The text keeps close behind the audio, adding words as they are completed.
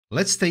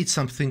Let's state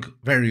something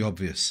very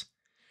obvious.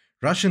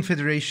 Russian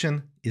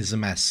Federation is a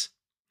mess.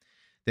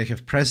 They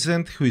have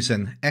president who is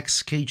an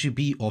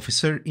ex-KGB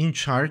officer in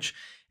charge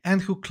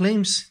and who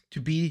claims to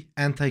be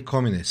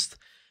anti-communist.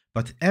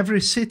 But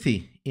every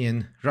city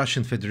in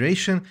Russian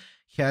Federation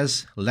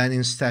has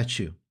Lenin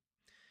statue.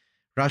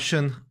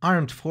 Russian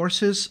armed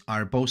forces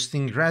are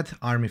boasting red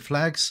army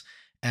flags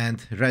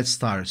and red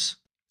stars.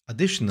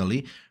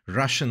 Additionally,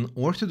 Russian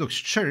Orthodox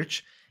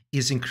Church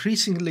is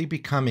increasingly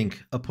becoming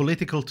a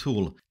political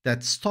tool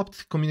that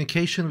stopped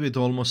communication with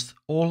almost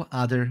all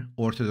other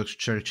Orthodox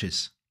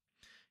churches.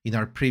 In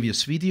our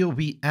previous video,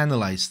 we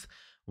analyzed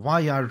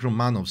why are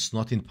Romanovs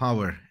not in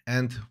power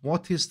and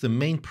what is the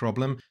main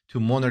problem to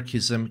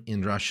monarchism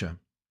in Russia.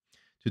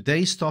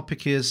 Today's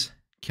topic is,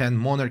 can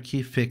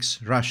monarchy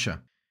fix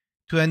Russia?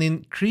 To an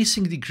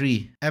increasing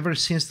degree, ever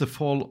since the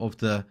fall of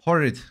the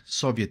horrid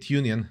Soviet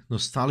Union,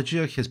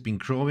 nostalgia has been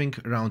growing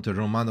around the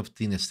Romanov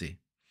dynasty.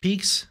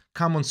 Peaks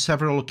come on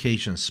several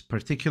occasions,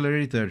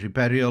 particularly the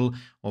reburial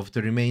of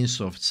the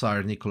remains of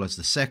Tsar Nicholas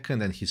II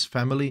and his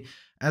family,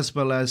 as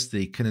well as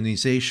the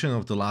canonization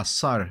of the last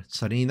Tsar,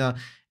 Czarina,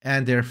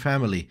 and their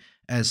family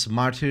as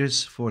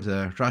martyrs for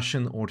the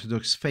Russian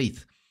Orthodox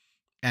faith.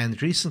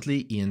 And recently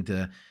in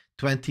the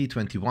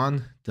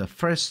 2021, the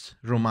first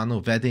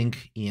Romanov wedding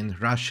in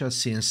Russia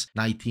since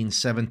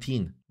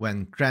 1917,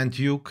 when Grand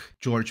Duke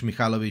George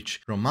Mikhailovich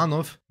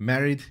Romanov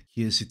married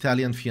his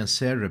Italian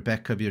fiancée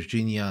Rebecca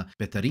Virginia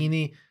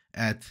Bettarini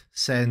at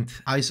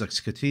St. Isaac's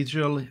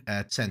Cathedral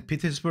at St.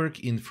 Petersburg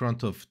in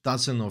front of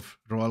dozens of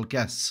royal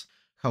guests.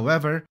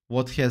 However,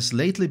 what has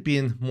lately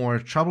been more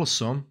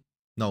troublesome,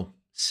 no,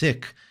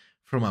 sick,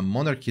 from a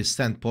monarchist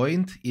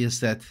standpoint is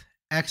that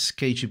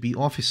ex-KGB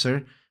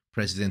officer,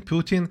 President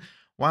Putin,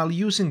 while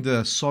using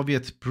the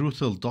Soviet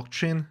brutal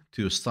doctrine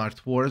to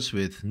start wars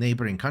with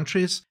neighboring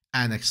countries,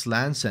 annex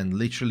lands and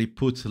literally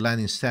put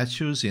Lenin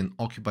statues in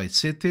occupied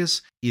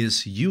cities,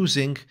 is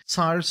using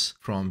Tsars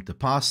from the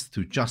past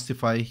to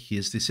justify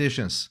his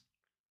decisions.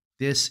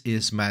 This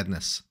is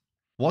madness.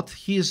 What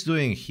he is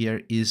doing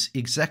here is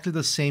exactly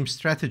the same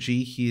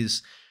strategy he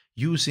is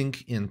using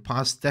in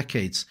past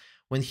decades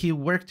when he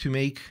worked to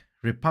make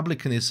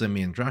republicanism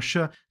in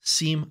Russia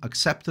seem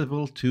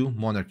acceptable to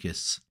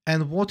monarchists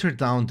and water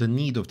down the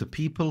need of the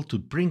people to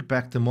bring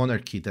back the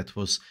monarchy that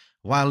was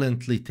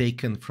violently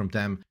taken from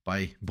them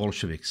by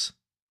Bolsheviks.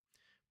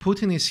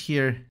 Putin is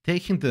here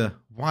taking the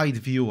wide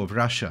view of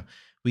Russia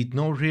with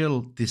no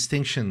real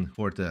distinction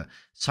for the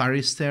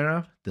Tsarist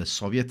era, the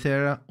Soviet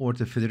era, or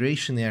the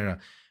Federation era,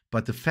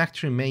 but the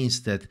fact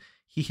remains that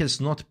he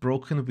has not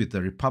broken with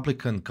the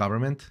Republican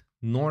government,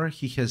 nor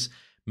he has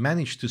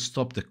managed to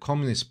stop the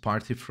Communist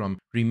Party from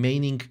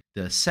remaining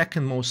the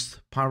second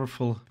most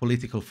powerful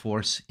political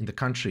force in the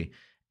country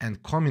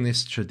and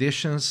communist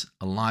traditions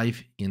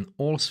alive in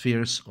all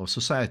spheres of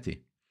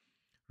society.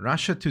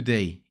 Russia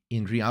today,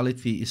 in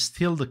reality, is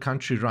still the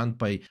country run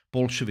by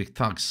Bolshevik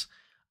thugs,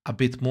 a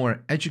bit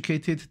more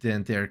educated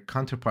than their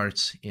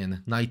counterparts in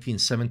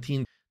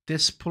 1917.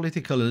 This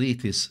political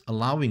elite is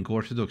allowing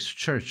Orthodox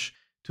Church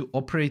to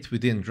operate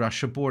within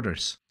Russia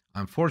borders.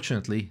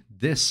 Unfortunately,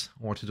 this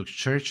Orthodox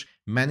Church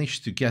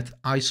managed to get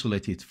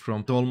isolated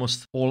from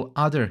almost all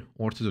other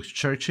Orthodox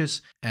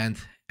churches and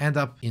end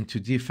up into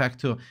de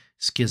facto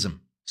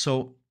schism.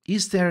 So,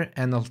 is there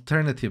an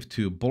alternative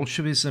to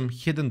Bolshevism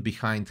hidden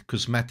behind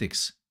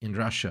cosmetics in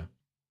Russia?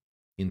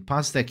 In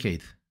past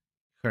decade,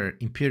 Her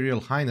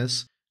Imperial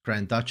Highness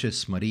Grand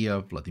Duchess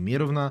Maria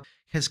Vladimirovna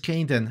has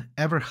gained an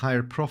ever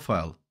higher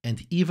profile,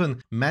 and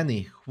even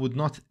many who would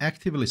not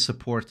actively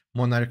support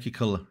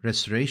monarchical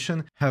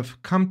restoration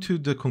have come to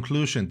the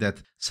conclusion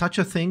that such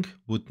a thing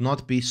would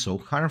not be so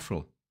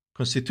harmful.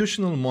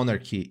 Constitutional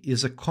monarchy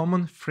is a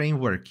common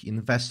framework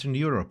in Western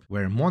Europe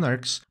where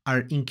monarchs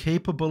are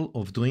incapable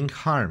of doing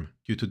harm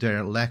due to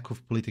their lack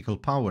of political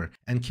power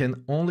and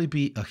can only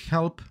be a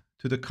help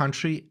to the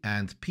country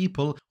and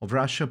people of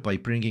Russia by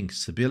bringing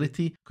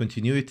stability,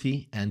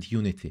 continuity, and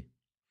unity.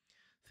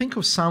 Think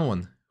of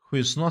someone who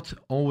is not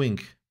owing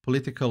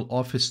political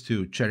office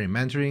to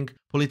gerrymandering,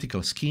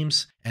 political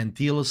schemes, and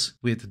deals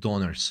with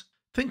donors.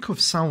 Think of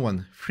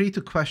someone free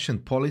to question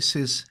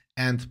policies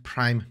and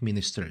prime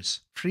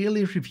ministers,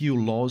 freely review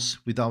laws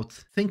without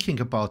thinking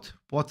about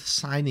what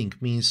signing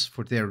means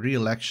for their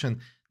re-election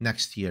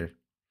next year,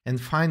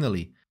 and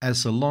finally,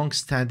 as a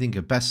long-standing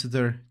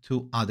ambassador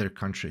to other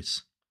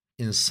countries.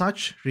 In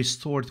such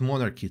restored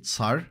monarchy,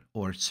 Tsar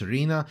or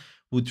Czarina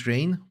would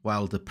reign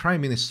while the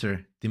prime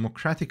minister,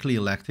 democratically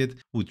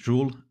elected, would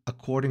rule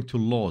according to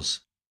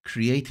laws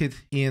created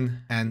in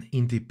an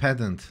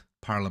independent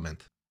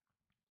parliament.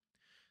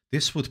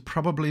 This would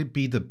probably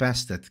be the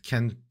best that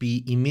can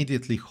be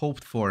immediately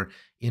hoped for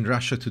in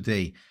Russia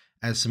today,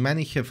 as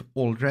many have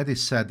already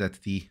said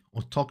that the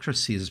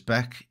autocracy is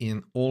back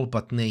in all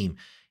but name,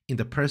 in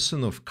the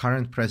person of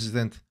current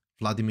President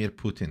Vladimir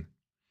Putin.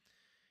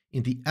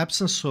 In the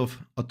absence of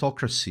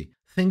autocracy,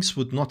 things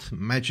would not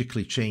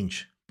magically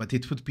change, but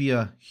it would be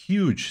a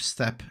huge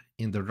step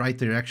in the right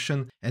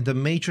direction and a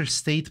major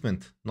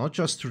statement, not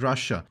just to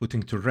Russia,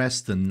 putting to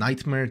rest the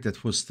nightmare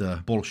that was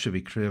the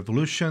Bolshevik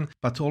Revolution,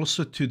 but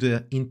also to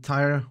the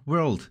entire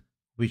world,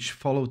 which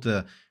followed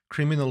the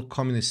criminal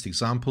communist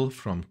example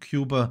from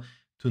Cuba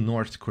to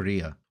North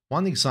Korea.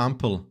 One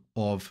example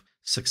of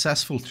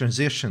successful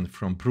transition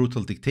from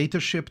brutal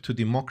dictatorship to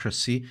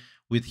democracy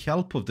with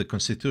help of the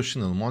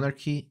constitutional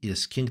monarchy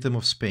is Kingdom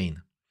of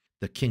Spain.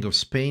 The King of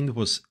Spain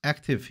was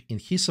active in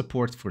his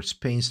support for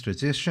Spain's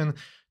transition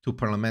to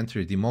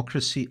parliamentary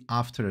democracy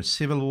after a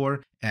civil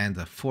war and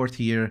a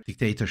 40-year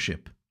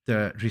dictatorship.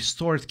 The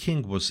restored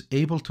king was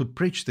able to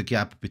bridge the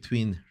gap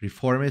between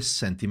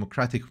reformists and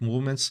democratic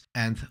movements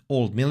and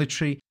old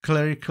military,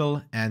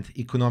 clerical, and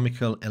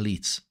economical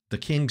elites. The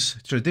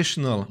king's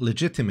traditional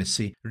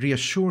legitimacy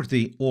reassured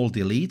the old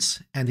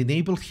elites and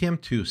enabled him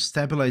to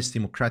stabilize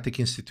democratic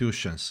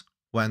institutions.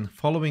 When,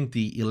 following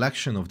the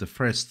election of the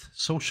first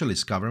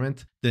socialist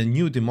government, the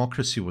new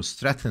democracy was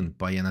threatened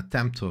by an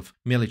attempt of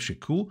military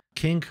coup,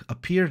 King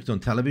appeared on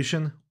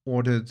television,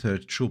 ordered the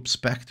troops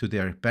back to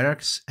their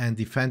barracks, and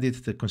defended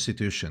the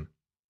constitution.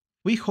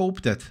 We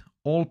hope that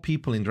all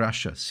people in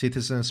Russia,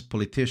 citizens,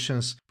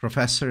 politicians,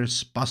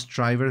 professors, bus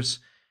drivers,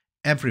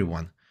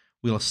 everyone,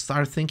 will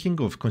start thinking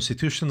of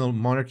constitutional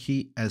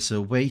monarchy as a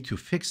way to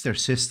fix their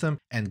system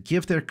and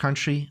give their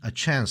country a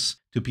chance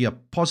to be a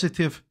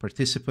positive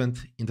participant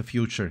in the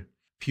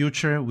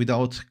future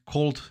without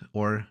cold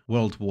or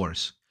world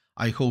wars.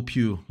 I hope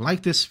you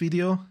like this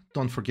video.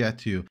 Don't forget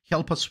to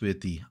help us with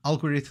the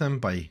algorithm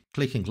by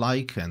clicking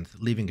like and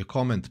leaving a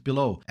comment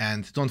below.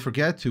 And don't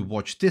forget to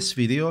watch this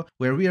video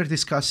where we are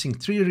discussing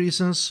 3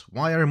 reasons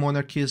why our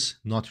monarchy is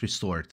not restored.